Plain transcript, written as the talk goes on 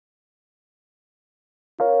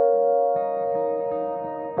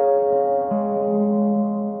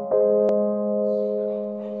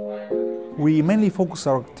We mainly focus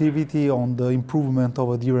our activity on the improvement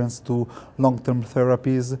of adherence to long-term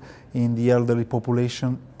therapies in the elderly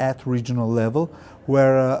population at regional level,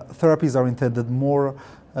 where therapies are intended more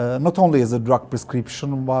not only as a drug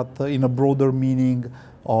prescription, but in a broader meaning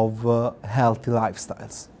of healthy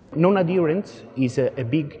lifestyles. Non-adherence is a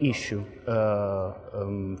big issue.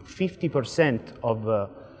 50% of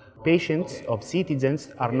patients, of citizens,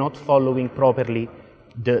 are not following properly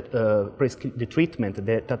the treatment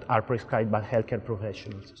that are prescribed by healthcare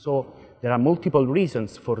professionals. So there are multiple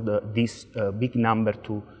reasons for this big number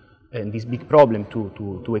and this big problem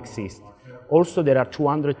to exist. Also, there are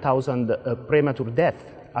 200,000 premature deaths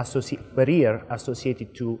per year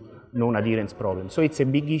associated to non-adherence problems. So it's a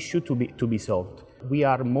big issue to be solved. We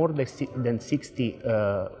are more than 60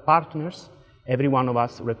 partners. Every one of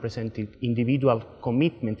us representing individual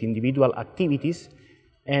commitment, individual activities,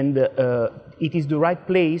 and it is the right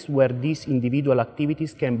place where these individual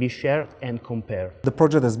activities can be shared and compared. The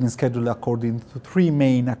project has been scheduled according to three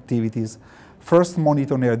main activities. First,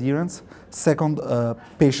 monitoring adherence. Second,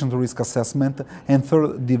 patient risk assessment. And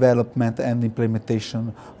third, development and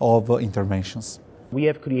implementation of interventions. We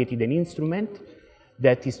have created an instrument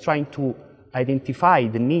that is trying to identify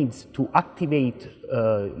the needs to activate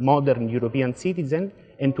modern European citizens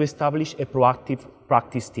and to establish a proactive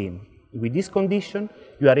practice team. With this condition,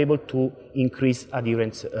 you are able to increase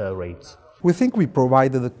adherence rates. We think we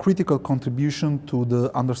provided a critical contribution to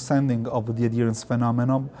the understanding of the adherence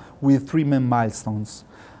phenomenon with three main milestones.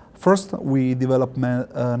 First, we developed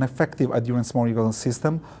an effective adherence monitoring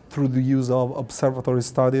system through the use of observatory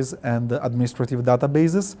studies and administrative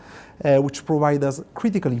databases, which provide us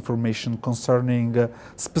critical information concerning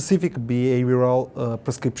specific behavioral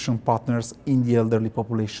prescription partners in the elderly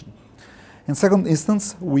population. In second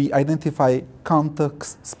instance, we identify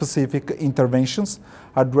context-specific interventions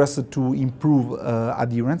addressed to improve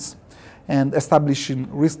adherence and establishing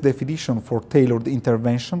risk definition for tailored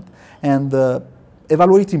intervention and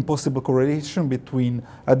evaluating possible correlation between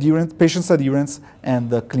patients' adherence and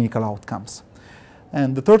clinical outcomes.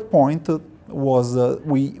 And the third point was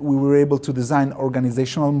we were able to design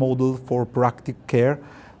organizational model for proactive care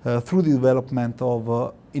through the development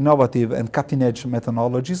of innovative and cutting-edge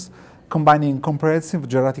methodologies, combining comprehensive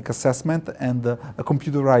geriatric assessment and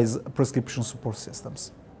computerized prescription support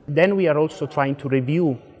systems. Then we are also trying to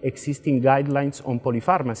review existing guidelines on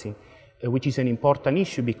polypharmacy, which is an important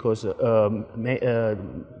issue because a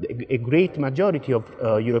great majority of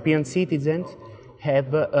European citizens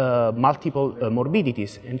have multiple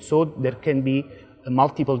morbidities, and so there can be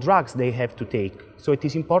multiple drugs they have to take. So it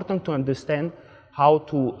is important to understand how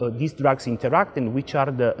these drugs interact and which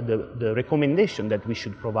are the recommendations that we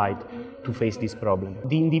should provide to face this problem.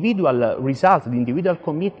 The individual results, the individual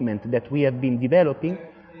commitment that we have been developing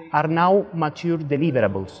are now mature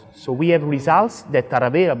deliverables. So we have results that are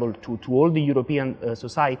available to all the European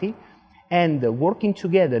society, and working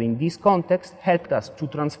together in this context helped us to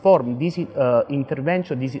transform this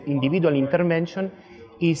intervention, this individual intervention,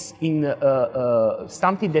 is in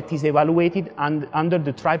something that is evaluated under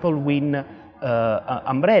the triple win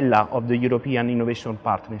umbrella of the European Innovation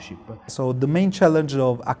Partnership. So the main challenge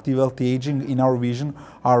of active healthy aging, in our vision,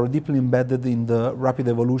 are deeply embedded in the rapid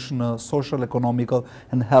evolution of social, economical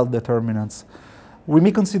and health determinants. We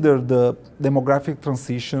may consider the demographic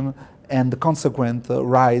transition and the consequent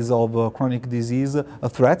rise of chronic disease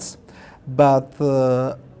threats, but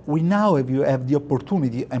we now have the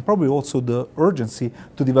opportunity and probably also the urgency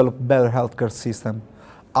to develop better healthcare system.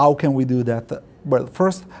 How can we do that? Well,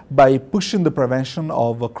 first, by pushing the prevention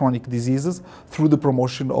of chronic diseases through the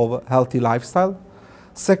promotion of a healthy lifestyle.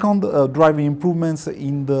 Second, driving improvements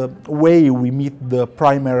in the way we meet the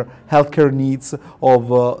primary healthcare needs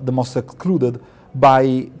of the most excluded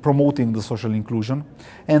by promoting the social inclusion.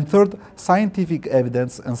 And third, scientific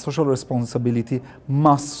evidence and social responsibility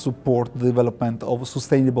must support the development of a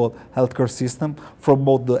sustainable healthcare system from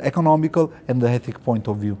both the economical and the ethic point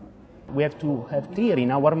of view. We have to have clear in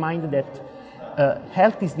our mind that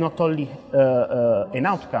health is not only an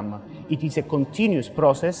outcome, it is a continuous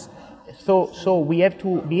process. So we have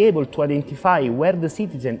to be able to identify where the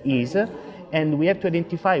citizen is, and we have to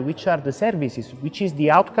identify which are the services, which is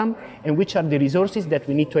the outcome, and which are the resources that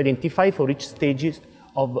we need to identify for each stage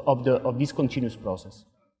of this continuous process.